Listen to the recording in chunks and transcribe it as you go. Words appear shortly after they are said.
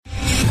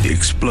The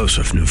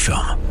explosive new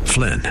film,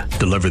 Flynn,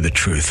 deliver the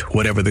truth,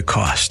 whatever the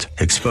cost,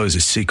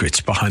 exposes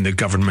secrets behind the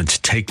government's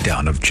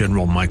takedown of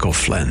General Michael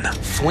Flynn.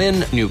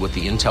 Flynn knew what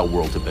the intel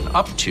world had been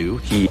up to.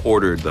 He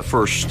ordered the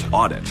first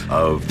audit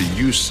of the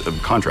use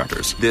of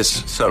contractors.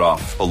 This set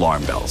off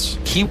alarm bells.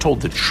 He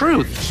told the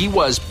truth. He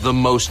was the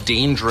most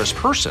dangerous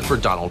person for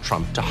Donald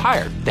Trump to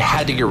hire. They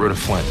had to get rid of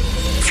Flynn.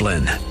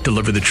 Flynn,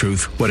 deliver the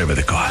truth, whatever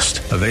the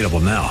cost. Available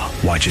now.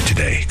 Watch it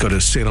today. Go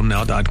to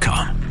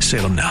salemnow.com.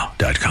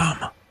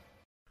 salemnow.com.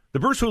 The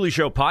Bruce Hooley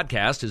Show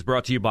podcast is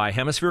brought to you by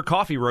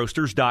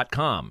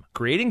HemisphereCoffeeRoasters.com.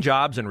 Creating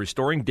jobs and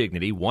restoring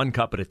dignity one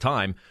cup at a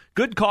time.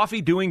 Good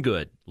coffee doing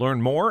good.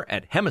 Learn more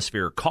at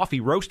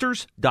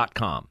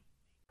HemisphereCoffeeRoasters.com.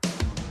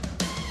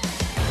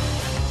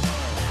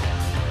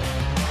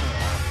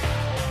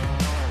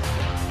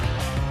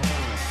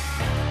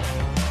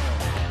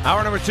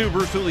 Hour number 2,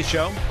 Bruce Hooley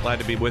Show. Glad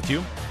to be with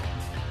you.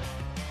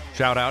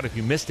 Shout out, if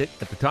you missed it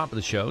at the top of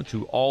the show,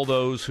 to all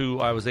those who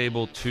I was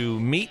able to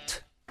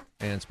meet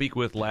and speak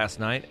with last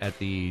night at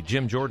the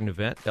Jim Jordan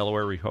event,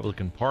 Delaware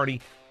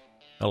County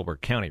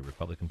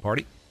Republican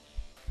Party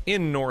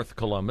in North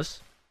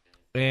Columbus,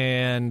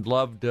 and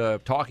loved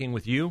talking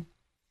with you.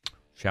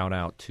 Shout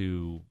out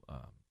to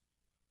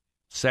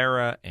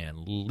Sarah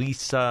and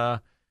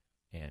Lisa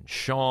and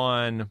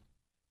Sean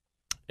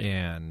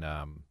and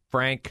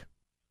Frank.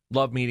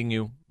 Love meeting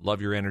you.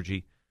 Love your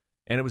energy.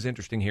 And it was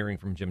interesting hearing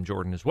from Jim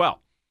Jordan as well.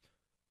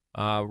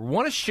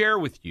 Want to share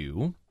with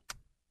you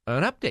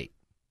an update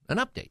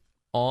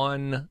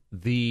on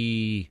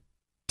the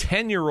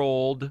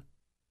 10-year-old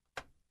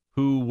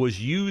who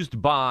was used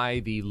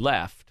by the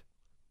left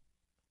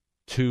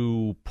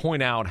to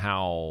point out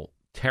how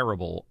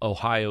terrible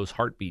Ohio's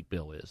heartbeat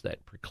bill is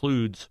that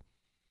precludes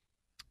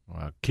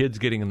kids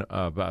getting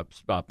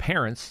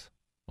parents,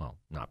 well,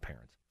 not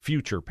parents,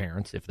 future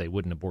parents, if they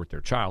wouldn't abort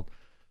their child,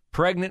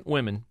 pregnant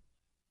women,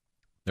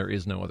 there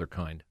is no other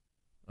kind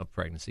of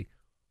pregnancy,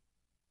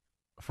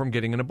 from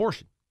getting an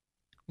abortion.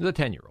 The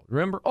 10-year-old.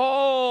 Remember?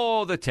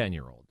 Oh, the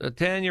 10-year-old. The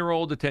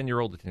 10-year-old.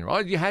 Oh,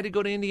 you had to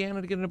go to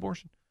Indiana to get an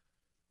abortion?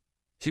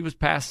 She was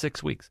past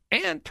 6 weeks.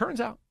 And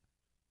turns out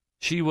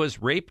she was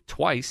raped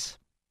twice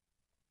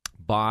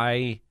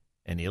by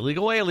an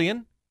illegal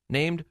alien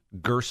named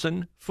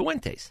Gerson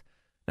Fuentes.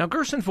 Now,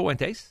 Gerson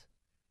Fuentes,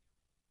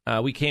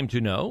 we came to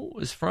know,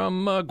 is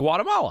from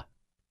Guatemala.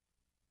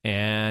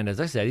 And as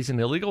I said, he's an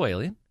illegal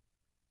alien.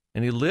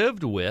 And he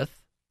lived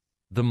with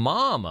the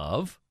mom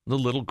of the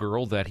little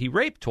girl that he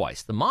raped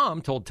twice. The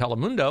mom told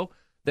Telemundo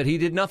that he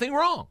did nothing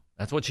wrong.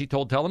 That's what she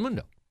told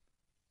Telemundo.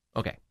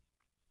 Okay.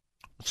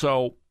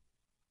 So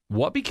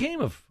what became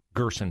of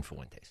Gerson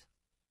Fuentes?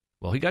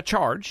 Well, he got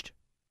charged.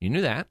 You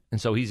knew that. And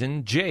so he's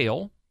in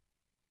jail.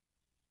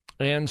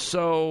 And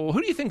so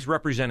who do you think's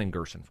representing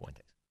Gerson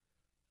Fuentes?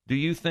 Do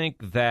you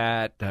think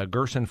that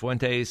Gerson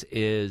Fuentes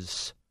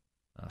is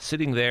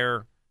sitting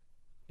there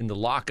in the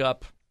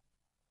lockup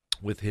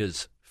with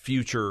his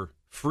future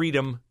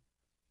freedom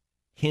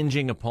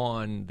hinging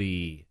upon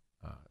the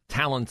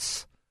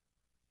talents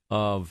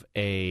of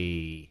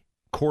a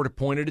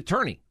court-appointed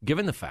attorney,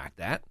 given the fact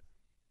that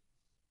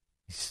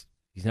he's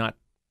not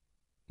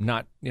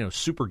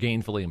super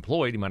gainfully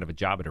employed. He might have a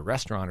job at a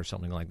restaurant or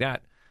something like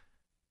that.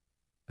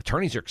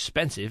 Attorneys are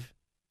expensive.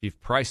 If you've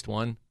priced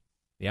one,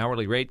 the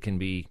hourly rate can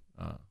be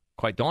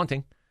quite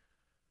daunting.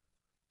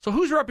 So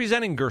who's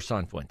representing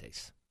Gerson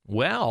Fuentes?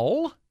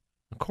 Well,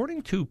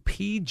 according to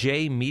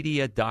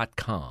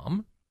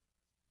pjmedia.com,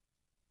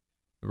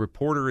 the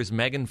reporter is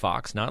Megan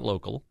Fox, not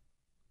local.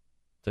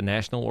 It's a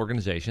national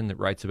organization that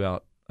writes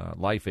about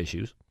life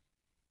issues.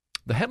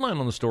 The headline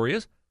on the story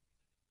is,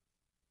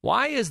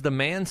 why is the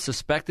man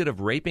suspected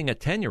of raping a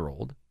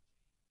 10-year-old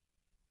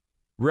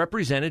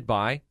represented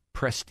by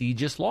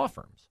prestigious law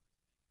firms?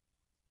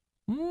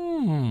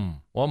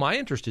 Well, my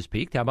interest is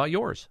piqued. How about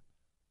yours?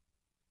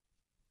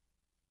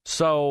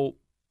 So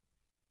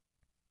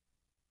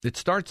it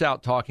starts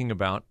out talking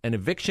about an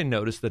eviction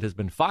notice that has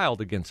been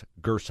filed against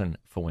Gerson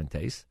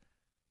Fuentes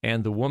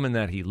and the woman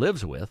that he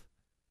lives with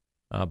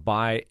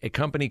by a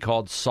company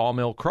called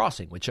Sawmill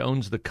Crossing, which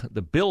owns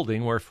the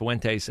building where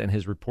Fuentes and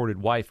his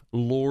reported wife,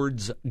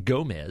 Lourdes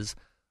Gomez,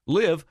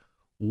 live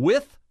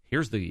with,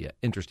 here's the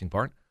interesting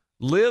part,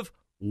 live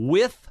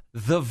with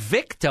the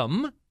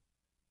victim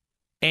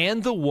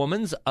and the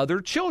woman's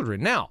other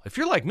children. Now, if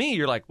you're like me,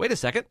 you're like, wait a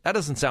second, that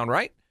doesn't sound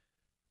right.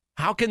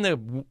 How can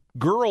the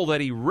girl that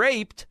he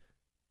raped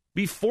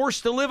be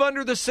forced to live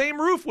under the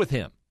same roof with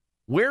him?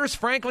 Where's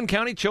Franklin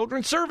County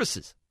Children's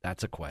Services?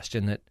 That's a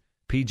question that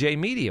PJ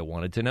Media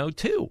wanted to know,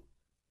 too.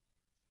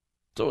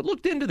 So it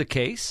looked into the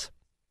case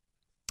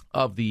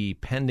of the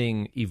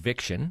pending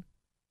eviction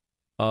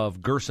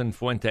of Gerson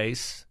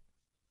Fuentes,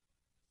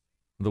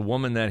 the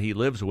woman that he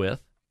lives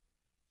with,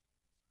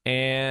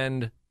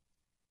 and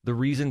the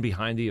reason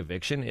behind the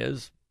eviction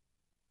is,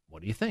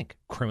 what do you think?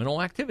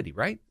 Criminal activity,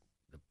 right?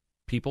 The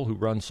people who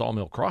run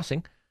Sawmill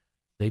Crossing,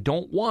 they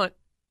don't want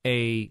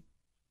a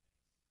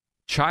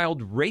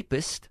child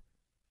rapist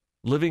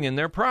living in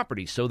their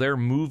property, so they're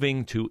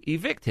moving to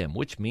evict him,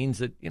 which means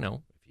that, if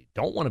you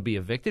don't want to be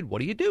evicted,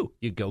 what do?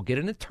 You go get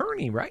an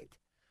attorney, right?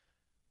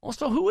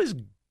 Also, who is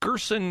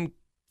Gerson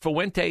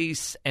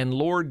Fuentes and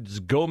Lourdes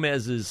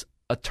Gomez's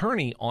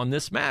attorney on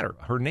this matter?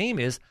 Her name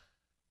is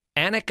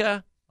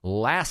Annika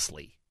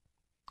Lastly,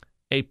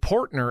 a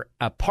partner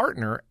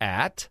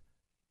at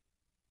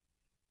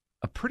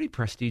a pretty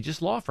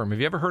prestigious law firm. Have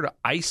you ever heard of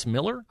Ice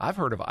Miller? I've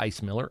heard of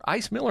Ice Miller.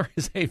 Ice Miller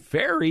is a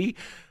very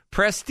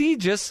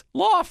prestigious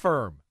law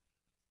firm.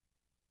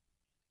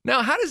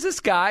 Now, how does this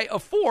guy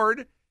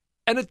afford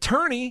an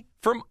attorney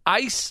from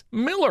Ice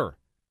Miller?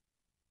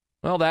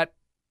 Well, that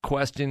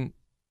question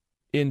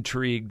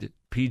intrigued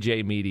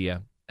PJ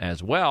Media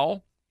as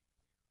well.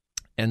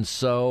 And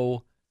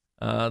so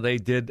they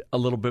did a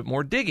little bit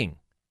more digging.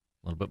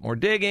 And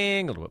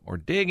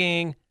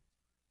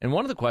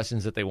one of the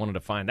questions that they wanted to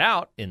find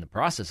out in the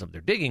process of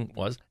their digging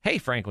was, hey,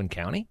 Franklin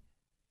County,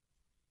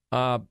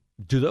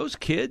 do those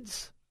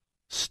kids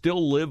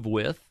still live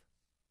with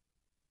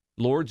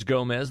Lourdes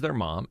Gomez, their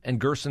mom, and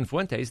Gerson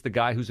Fuentes, the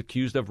guy who's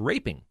accused of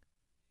raping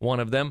one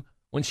of them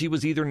when she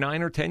was either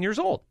 9 or 10 years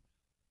old?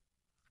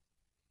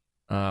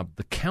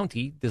 The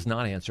county does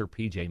not answer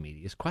PJ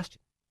Media's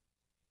question.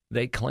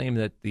 They claim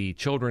that the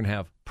children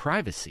have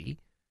privacy,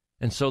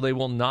 and so they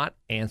will not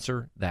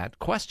answer that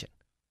question.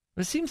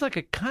 It seems like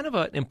a kind of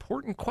an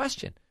important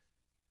question.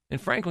 In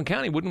Franklin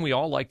County, wouldn't we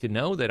all like to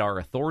know that our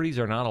authorities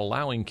are not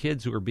allowing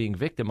kids who are being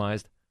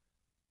victimized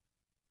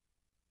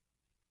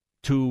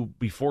to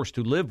be forced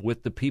to live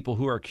with the people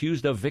who are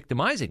accused of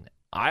victimizing them?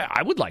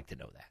 I would like to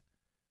know that.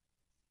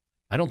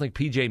 I don't think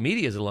PJ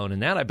Media is alone in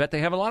that. I bet they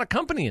have a lot of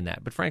company in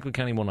that, but Franklin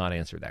County will not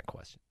answer that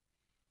question.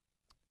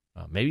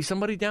 Maybe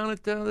somebody down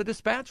at the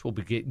Dispatch will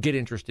get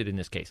interested in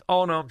this case.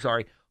 Oh, no, I'm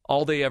sorry.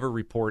 All they ever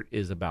report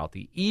is about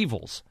the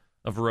evils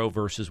of Roe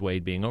versus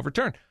Wade being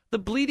overturned. The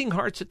bleeding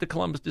hearts at the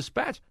Columbus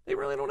Dispatch, they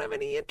really don't have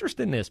any interest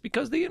in this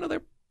because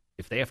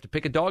if they have to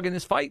pick a dog in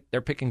this fight,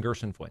 they're picking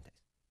Gerson Fuentes.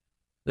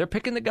 They're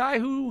picking the guy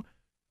who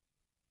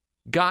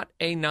got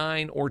a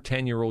 9 or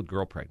 10-year-old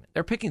girl pregnant.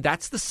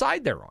 That's the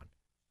side they're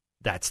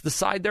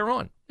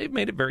on. They've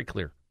made it very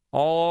clear.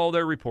 All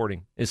their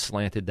reporting is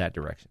slanted that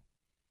direction.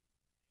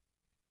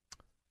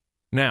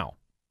 Now,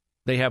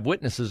 they have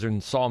witnesses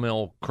in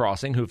Sawmill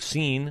Crossing who've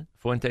seen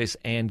Fuentes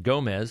and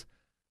Gomez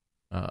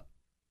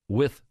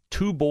with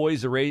 2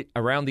 boys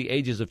around the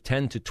ages of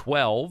 10 to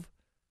 12.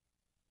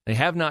 They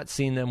have not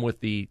seen them with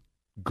the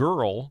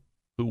girl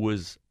who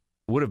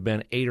would have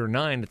been 8 or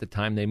 9 at the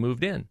time they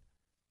moved in.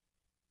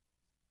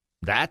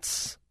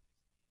 That's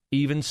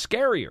even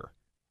scarier.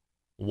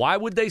 Why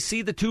would they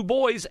see the 2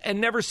 boys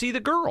and never see the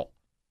girl?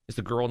 Is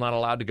the girl not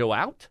allowed to go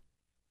out?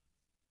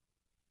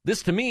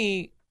 This, to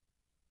me,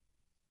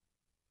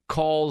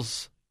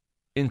 calls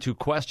into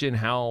question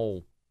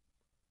how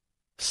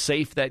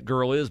safe that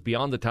girl is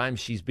beyond the time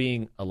she's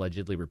being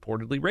allegedly,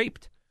 reportedly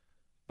raped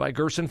by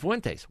Gerson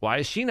Fuentes. Why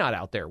is she not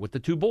out there with the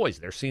 2 boys?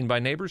 They're seen by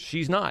neighbors.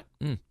 She's not.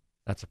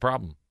 That's a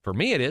problem. For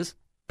me, it is.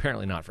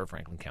 Apparently not for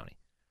Franklin County.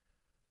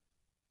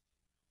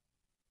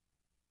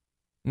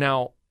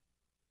 Now,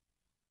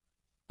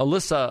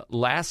 Alyssa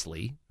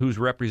Lastly, who's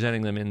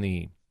representing them in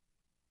the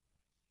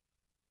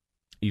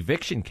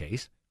eviction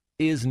case,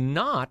 is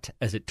not,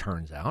 as it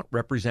turns out,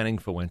 representing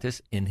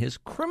Fuentes in his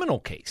criminal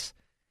case.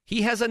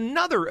 He has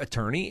another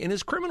attorney in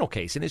his criminal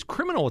case, and his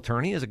criminal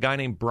attorney is a guy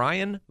named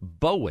Brian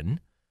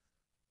Bowen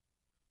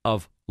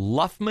of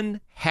Luffman,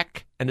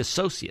 Heck &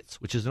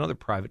 Associates, which is another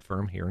private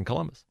firm here in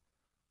Columbus.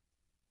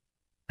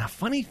 Now,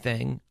 funny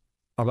thing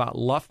about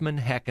Luffman,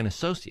 Heck &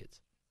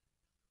 Associates,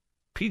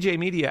 PJ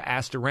Media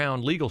asked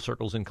around legal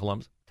circles in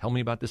Columbus, tell me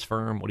about this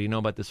firm, what do you know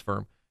about this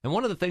firm? And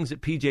one of the things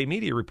that PJ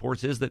Media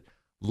reports is that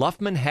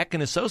Luffman, Heck &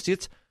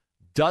 Associates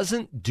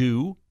doesn't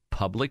do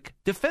public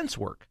defense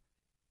work.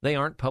 They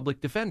aren't public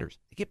defenders.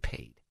 They get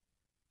paid.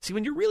 See,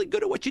 when you're really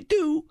good at what you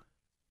do,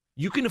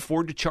 you can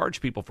afford to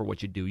charge people for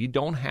what you do. You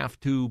don't have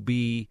to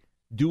be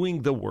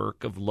doing the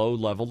work of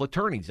low-level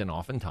attorneys. And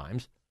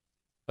oftentimes,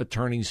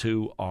 attorneys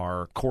who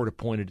are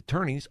court-appointed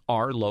attorneys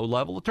are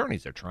low-level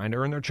attorneys. They're trying to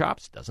earn their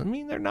chops. Doesn't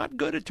mean they're not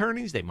good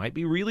attorneys. They might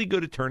be really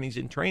good attorneys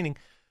in training.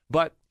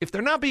 But if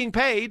they're not being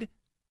paid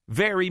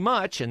very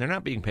much, and they're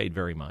not being paid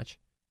very much,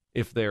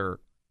 if they're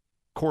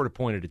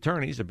court-appointed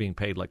attorneys, they're being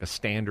paid like a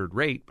standard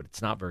rate, but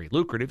it's not very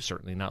lucrative,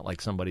 certainly not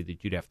like somebody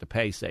that you'd have to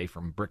pay, say,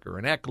 from Bricker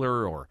and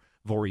Eckler or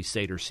Vorey,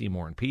 Sater,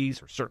 Seymour and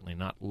Pease, or certainly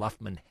not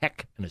Luffman,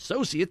 Heck &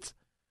 Associates.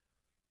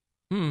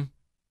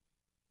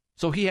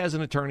 So he has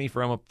an attorney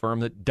from a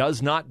firm that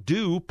does not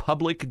do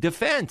public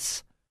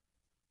defense.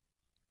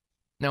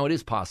 Now, it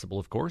is possible,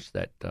 of course,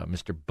 that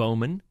Mr.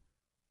 Bowman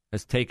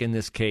has taken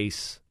this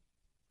case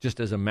just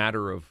as a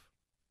matter of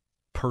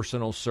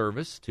personal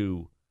service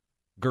to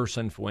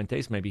Gerson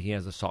Fuentes. Maybe he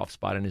has a soft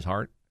spot in his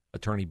heart,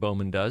 Attorney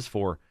Bowman does,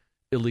 for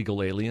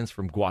illegal aliens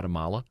from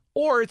Guatemala.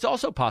 Or it's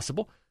also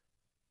possible,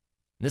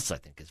 and this I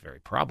think is very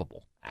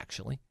probable,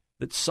 actually,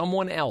 that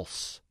someone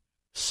else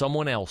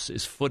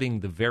is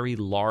footing the very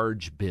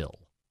large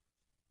bill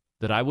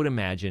that I would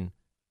imagine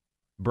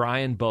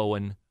Brian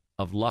Bowen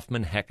of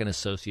Luffman, Heck &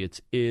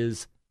 Associates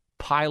is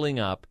piling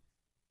up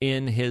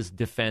in his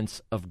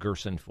defense of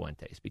Gerson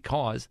Fuentes,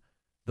 because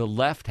the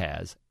left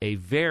has a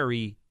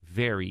very,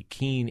 very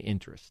keen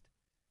interest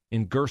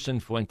in Gerson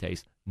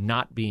Fuentes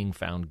not being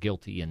found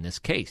guilty in this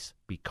case,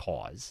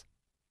 because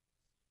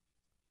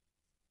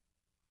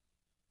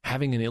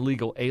having an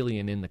illegal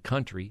alien in the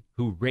country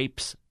who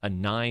rapes a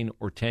 9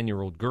 or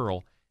 10-year-old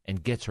girl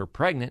and gets her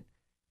pregnant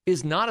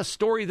is not a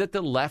story that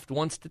the left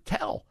wants to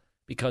tell,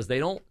 because they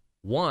don't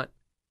want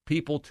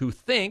people to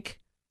think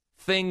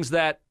things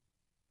that,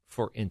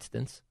 for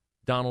instance,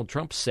 Donald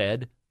Trump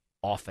said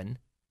often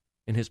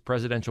in his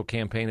presidential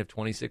campaign of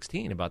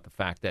 2016 about the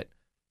fact that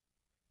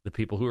the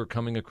people who are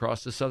coming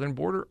across the southern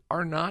border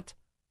are not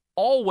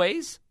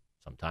always,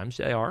 sometimes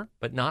they are,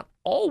 but not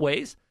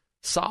always,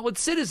 solid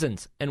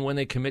citizens. And when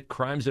they commit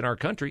crimes in our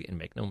country, and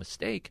make no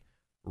mistake,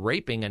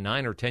 raping a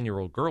 9 or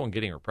 10-year-old girl and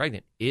getting her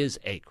pregnant is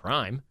a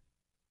crime.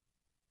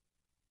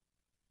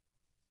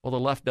 Well, the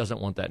left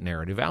doesn't want that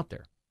narrative out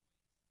there.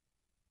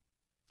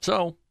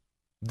 So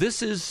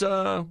this is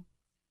the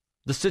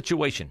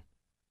situation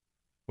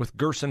with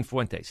Gerson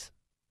Fuentes.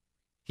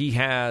 He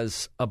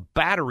has a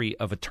battery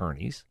of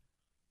attorneys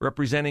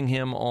representing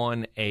him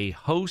on a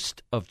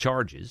host of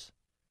charges.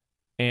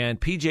 And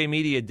PJ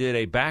Media did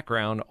a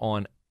background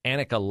on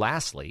Annika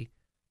Lashley,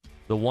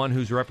 the one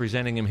who's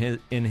representing him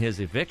in his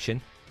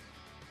eviction.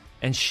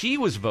 And she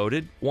was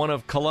voted one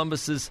of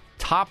Columbus's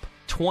top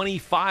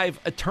 25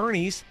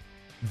 attorneys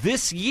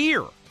this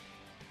year.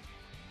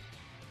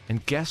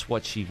 And guess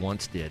what she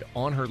once did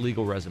on her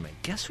legal resume?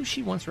 Guess who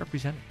she once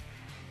represented?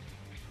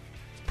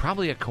 It's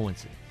probably a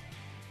coincidence.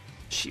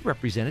 She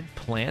represented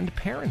Planned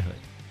Parenthood.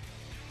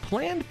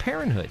 Planned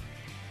Parenthood.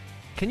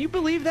 Can you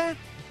believe that?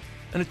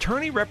 An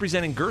attorney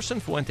representing Gerson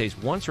Fuentes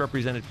once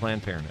represented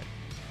Planned Parenthood.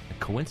 And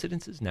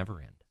coincidences never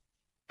end.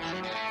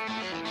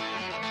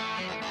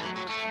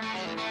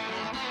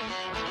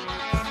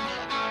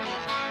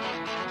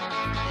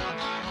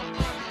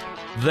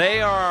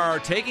 They are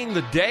taking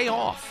the day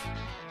off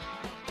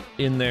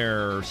in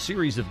their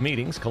series of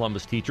meetings,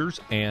 Columbus teachers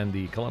and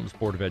the Columbus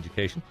Board of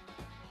Education.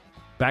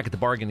 Back at the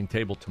bargaining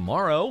table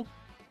tomorrow.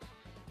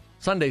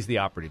 Sunday's the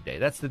operative day.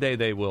 That's the day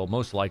they will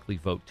most likely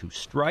vote to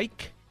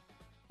strike.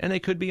 And they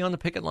could be on the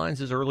picket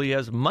lines as early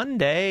as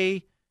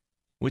Monday,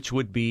 which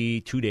would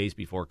be 2 days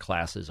before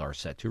classes are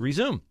set to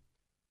resume.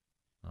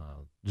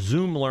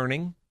 Zoom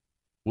learning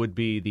would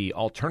be the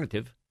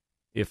alternative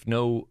if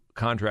no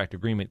contract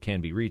agreement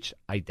can be reached.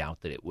 I doubt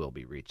that it will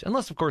be reached,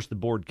 unless, of course, the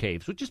board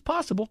caves, which is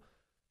possible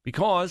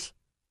because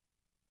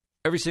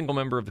every single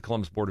member of the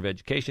Columbus Board of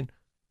Education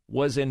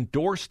was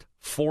endorsed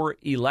for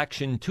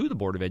election to the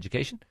Board of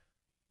Education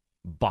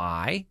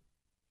by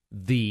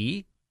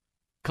the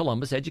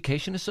Columbus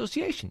Education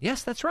Association.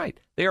 Yes, that's right.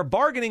 They are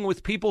bargaining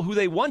with people who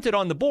they wanted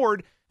on the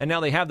board, and now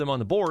they have them on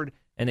the board,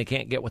 and they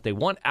can't get what they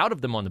want out of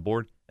them on the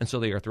board, and so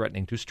they are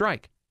threatening to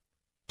strike.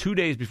 2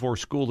 days before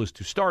school is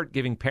to start,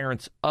 giving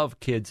parents of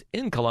kids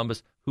in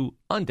Columbus who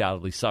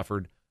undoubtedly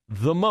suffered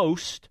the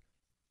most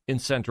in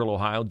Central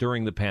Ohio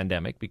during the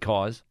pandemic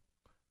because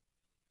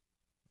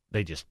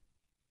they just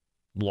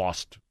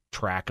lost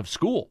track of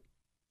school.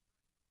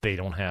 They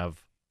don't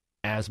have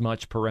as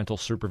much parental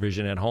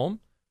supervision at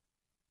home.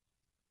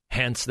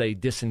 Hence, they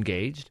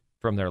disengaged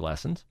from their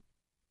lessons.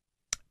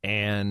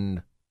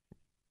 And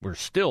we're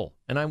still,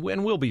 and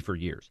will be for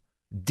years,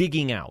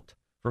 digging out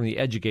from the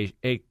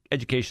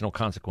educational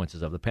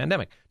consequences of the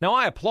pandemic. Now,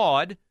 I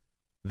applaud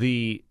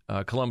the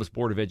Columbus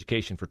Board of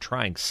Education for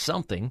trying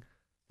something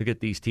to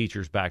get these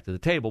teachers back to the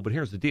table. But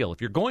here's the deal.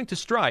 If you're going to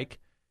strike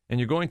and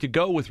you're going to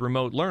go with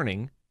remote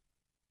learning,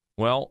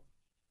 well,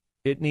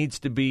 it needs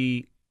to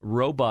be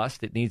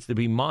robust. It needs to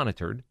be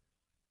monitored.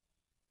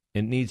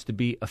 It needs to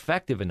be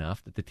effective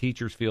enough that the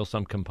teachers feel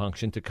some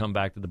compunction to come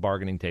back to the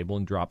bargaining table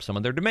and drop some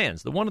of their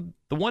demands. The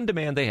one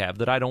demand they have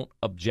that I don't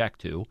object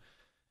to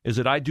is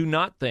that I do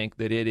not think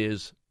that it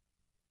is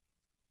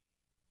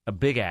a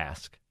big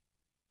ask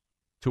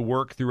to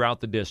work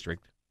throughout the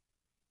district,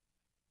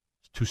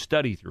 to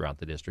study throughout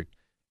the district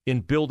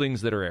in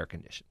buildings that are air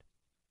conditioned.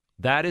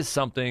 That is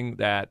something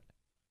that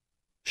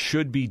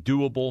should be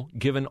doable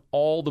given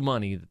all the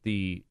money that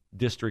the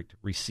district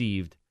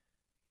received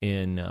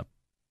in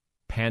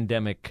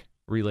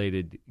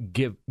pandemic-related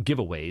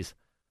giveaways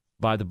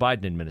by the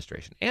Biden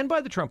administration and by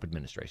the Trump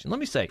administration.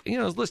 Let me say,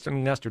 I was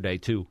listening yesterday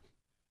to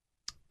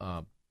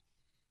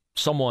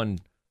someone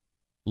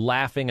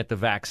laughing at the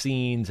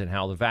vaccines and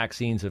how the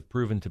vaccines have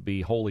proven to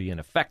be wholly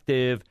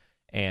ineffective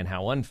and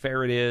how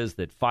unfair it is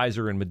that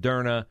Pfizer and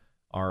Moderna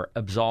are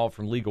absolved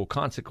from legal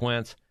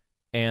consequence,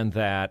 and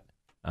that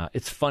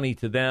it's funny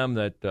to them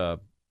that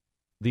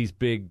these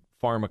big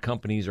pharma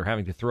companies are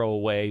having to throw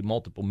away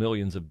multiple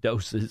millions of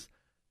doses.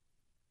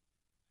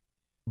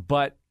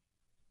 But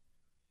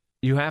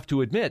you have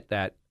to admit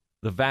that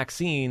the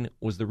vaccine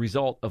was the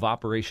result of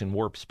Operation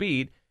Warp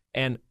Speed.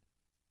 And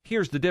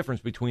here's the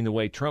difference between the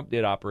way Trump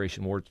did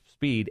Operation Warp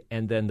Speed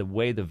and then the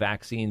way the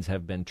vaccines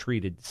have been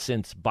treated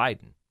since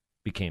Biden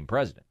became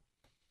president.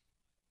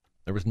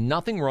 There was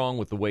nothing wrong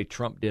with the way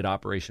Trump did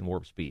Operation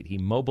Warp Speed. He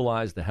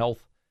mobilized the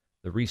health,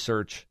 the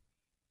research.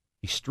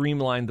 He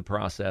streamlined the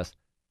process.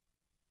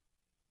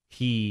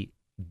 he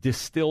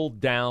distilled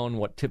down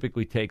what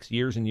typically takes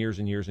years and years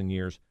and years and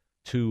years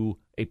to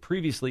a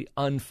previously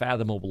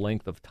unfathomable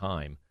length of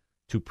time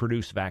to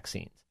produce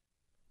vaccines.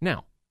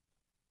 Now,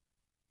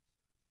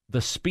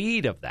 the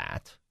speed of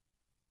that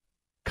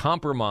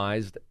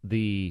compromised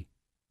the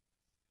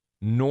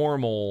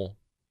normal,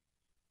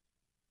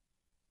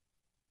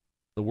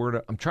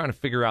 I'm trying to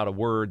figure out a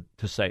word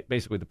to say.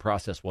 Basically, the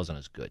process wasn't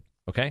as good,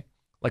 okay?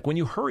 Like when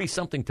you hurry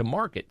something to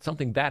market,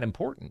 something that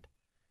important,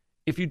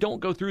 if you don't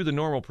go through the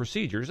normal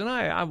procedures, and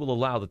I will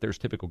allow that there's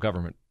typical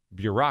government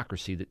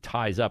bureaucracy that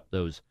ties up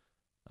those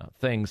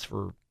things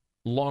for a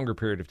longer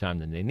period of time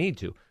than they need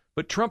to.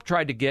 But Trump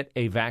tried to get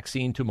a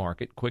vaccine to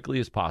market quickly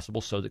as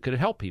possible so that it could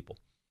help people.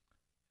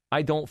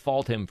 I don't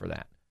fault him for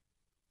that.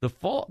 The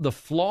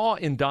flaw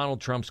in Donald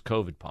Trump's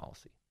COVID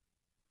policy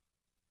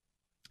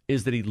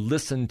is that he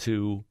listened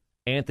to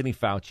Anthony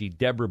Fauci,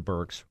 Deborah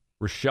Birx,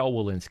 Rochelle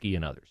Walensky,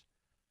 and others.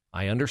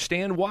 I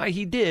understand why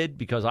he did,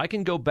 because I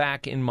can go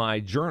back in my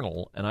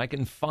journal and I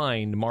can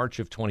find March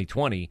of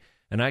 2020,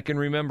 and I can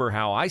remember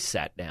how I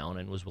sat down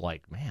and was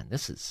like, man,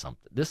 this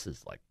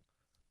is like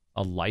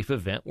a life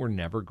event we're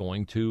never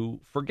going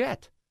to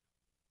forget.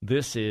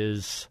 We're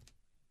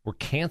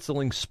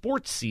canceling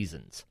sports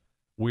seasons.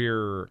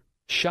 We're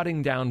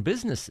shutting down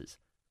businesses.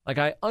 Like,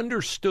 I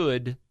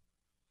understood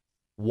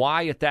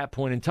why at that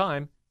point in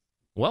time.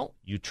 Well,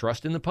 you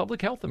trust in the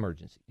public health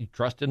emergency. You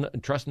trust in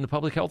the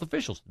public health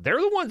officials.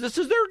 They're the ones. This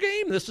is their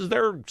game. This is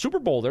their Super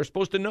Bowl. They're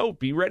supposed to know,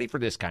 be ready for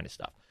this kind of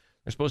stuff.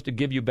 They're supposed to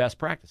give you best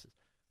practices.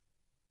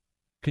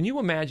 Can you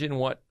imagine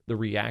what the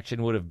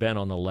reaction would have been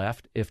on the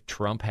left if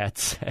Trump had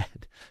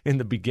said in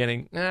the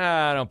beginning,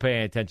 I don't pay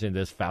any attention to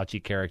this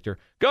Fauci character.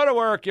 Go to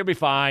work. You'll be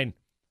fine.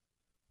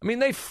 I mean,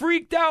 they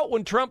freaked out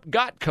when Trump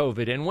got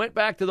COVID and went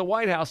back to the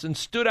White House and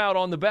stood out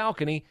on the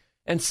balcony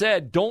and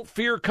said, don't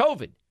fear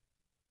COVID.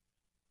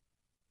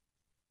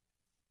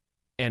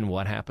 And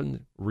what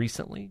happened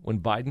recently when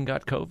Biden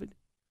got COVID?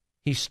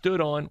 He stood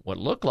on what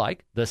looked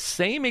like the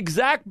same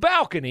exact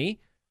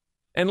balcony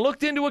and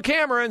looked into a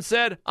camera and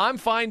said, I'm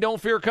fine, don't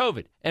fear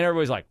COVID. And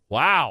everybody's like,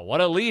 wow,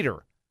 what a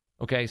leader.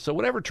 Okay, so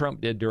whatever Trump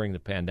did during the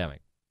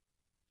pandemic,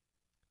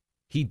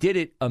 he did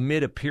it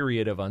amid a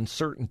period of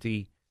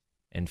uncertainty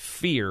and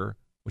fear,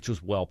 which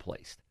was well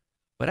placed.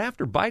 But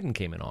after Biden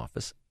came in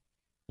office,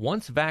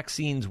 once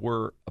vaccines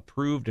were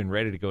approved and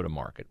ready to go to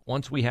market,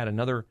 once we had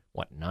another,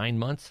 9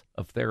 months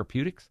of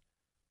therapeutics,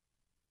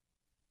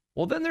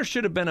 well, then there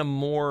should have been a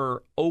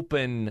more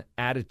open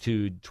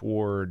attitude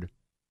toward,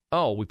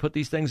 oh, we put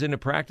these things into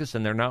practice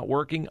and they're not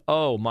working.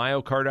 Oh,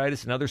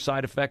 myocarditis and other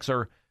side effects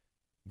are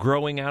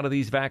growing out of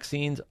these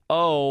vaccines.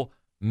 Oh,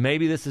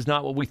 maybe this is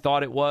not what we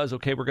thought it was.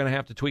 Okay, we're going to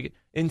have to tweak it.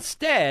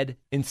 Instead,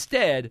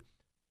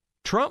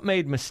 Trump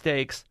made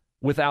mistakes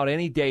without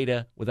any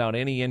data, without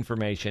any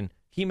information.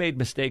 He made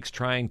mistakes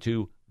trying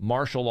to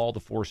marshal all the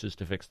forces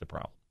to fix the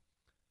problem.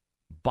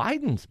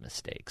 Biden's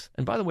mistakes,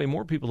 and by the way,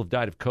 more people have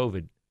died of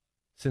COVID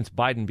since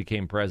Biden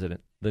became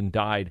president than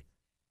died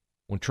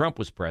when Trump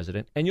was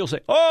president. And you'll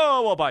say,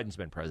 oh, well, Biden's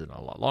been president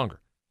a lot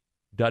longer.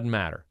 Doesn't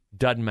matter.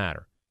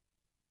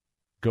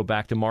 Go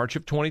back to March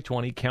of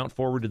 2020, count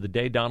forward to the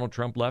day Donald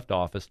Trump left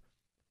office.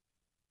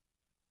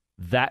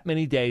 That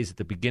many days at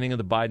the beginning of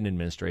the Biden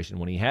administration,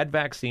 when he had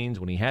vaccines,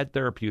 when he had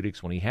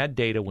therapeutics, when he had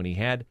data, when he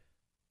had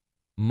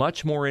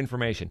much more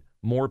information,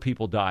 more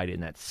people died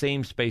in that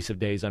same space of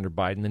days under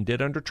Biden than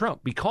did under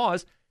Trump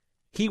because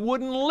he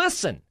wouldn't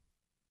listen.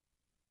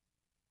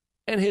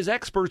 And his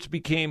experts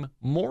became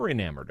more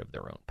enamored of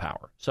their own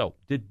power. So,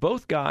 did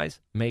both guys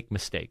make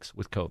mistakes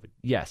with COVID?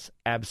 Yes,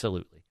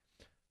 absolutely.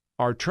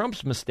 Are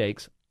Trump's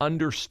mistakes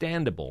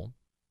understandable?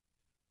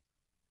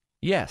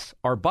 Yes.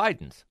 Are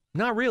Biden's?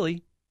 Not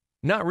really.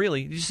 Not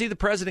really. Did you see the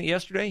president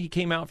yesterday? He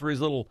came out for his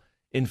little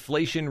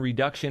Inflation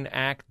Reduction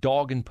Act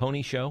dog and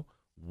pony show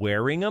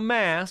wearing a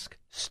mask.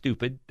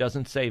 Stupid.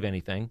 Doesn't save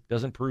anything.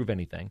 Doesn't prove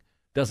anything.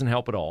 Doesn't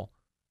help at all.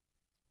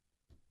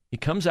 He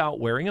comes out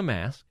wearing a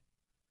mask.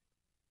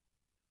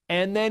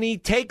 And then he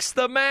takes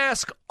the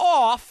mask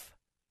off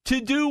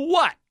to do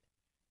what?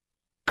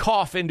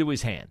 Cough into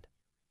his hand.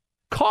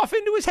 Cough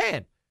into his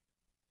hand.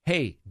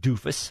 Hey,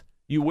 doofus,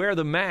 you wear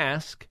the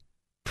mask,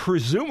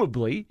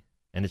 presumably,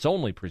 and it's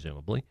only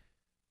presumably,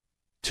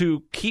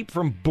 to keep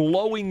from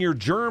blowing your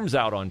germs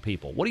out on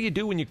people. What do you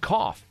do when you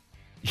cough?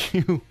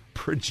 You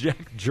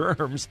project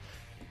germs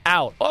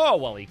out. Oh,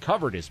 well, he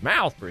covered his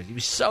mouth. He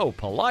was so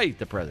polite,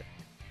 the president.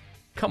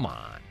 Come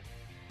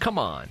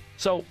on.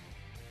 So,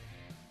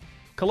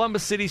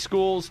 Columbus City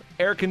Schools,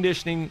 air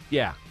conditioning,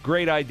 yeah,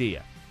 great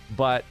idea.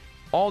 But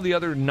all the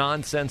other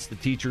nonsense the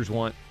teachers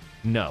want,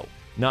 no,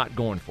 not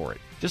going for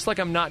it. Just like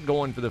I'm not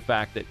going for the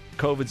fact that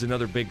COVID's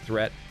another big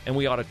threat and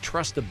we ought to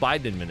trust the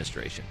Biden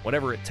administration,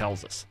 whatever it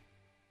tells us.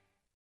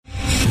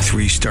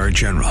 3-star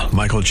General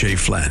Michael J.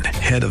 Flynn,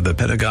 head of the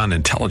Pentagon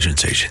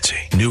Intelligence Agency,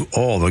 knew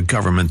all the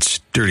government's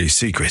dirty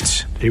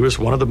secrets. He was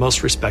one of the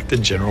most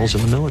respected generals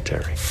in the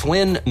military.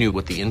 Flynn knew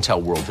what the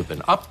intel world had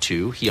been up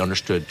to. He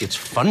understood its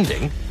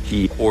funding.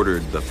 He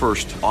ordered the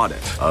first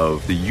audit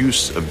of the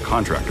use of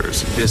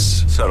contractors.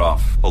 This set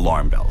off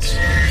alarm bells.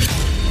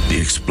 The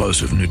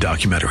explosive new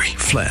documentary,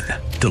 Flynn,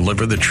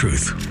 Deliver the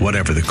Truth,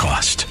 Whatever the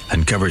Cost,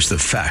 uncovers the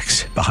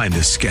facts behind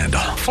this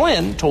scandal.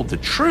 Flynn told the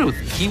truth.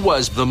 He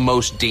was the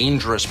most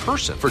dangerous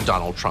person for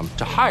Donald Trump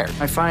to hire.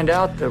 I find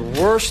out the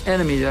worst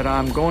enemy that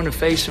I'm going to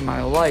face in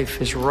my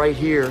life is right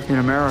here in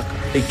America.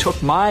 They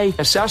took my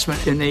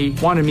assessment and they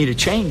wanted me to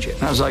change it.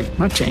 And I was like, I'm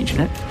not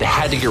changing it. They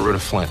had to get rid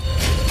of Flynn.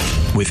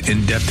 With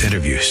in-depth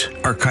interviews,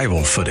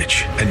 archival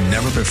footage, and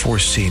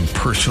never-before-seen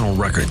personal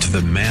records of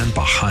the man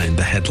behind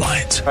the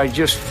headlines. I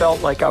just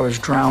felt like I was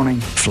drowning.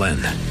 Flynn,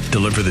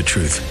 Deliver the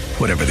Truth,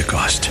 Whatever the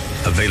Cost.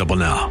 Available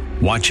now.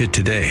 Watch it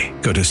today.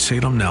 Go to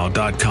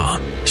salemnow.com.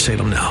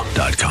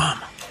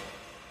 salemnow.com.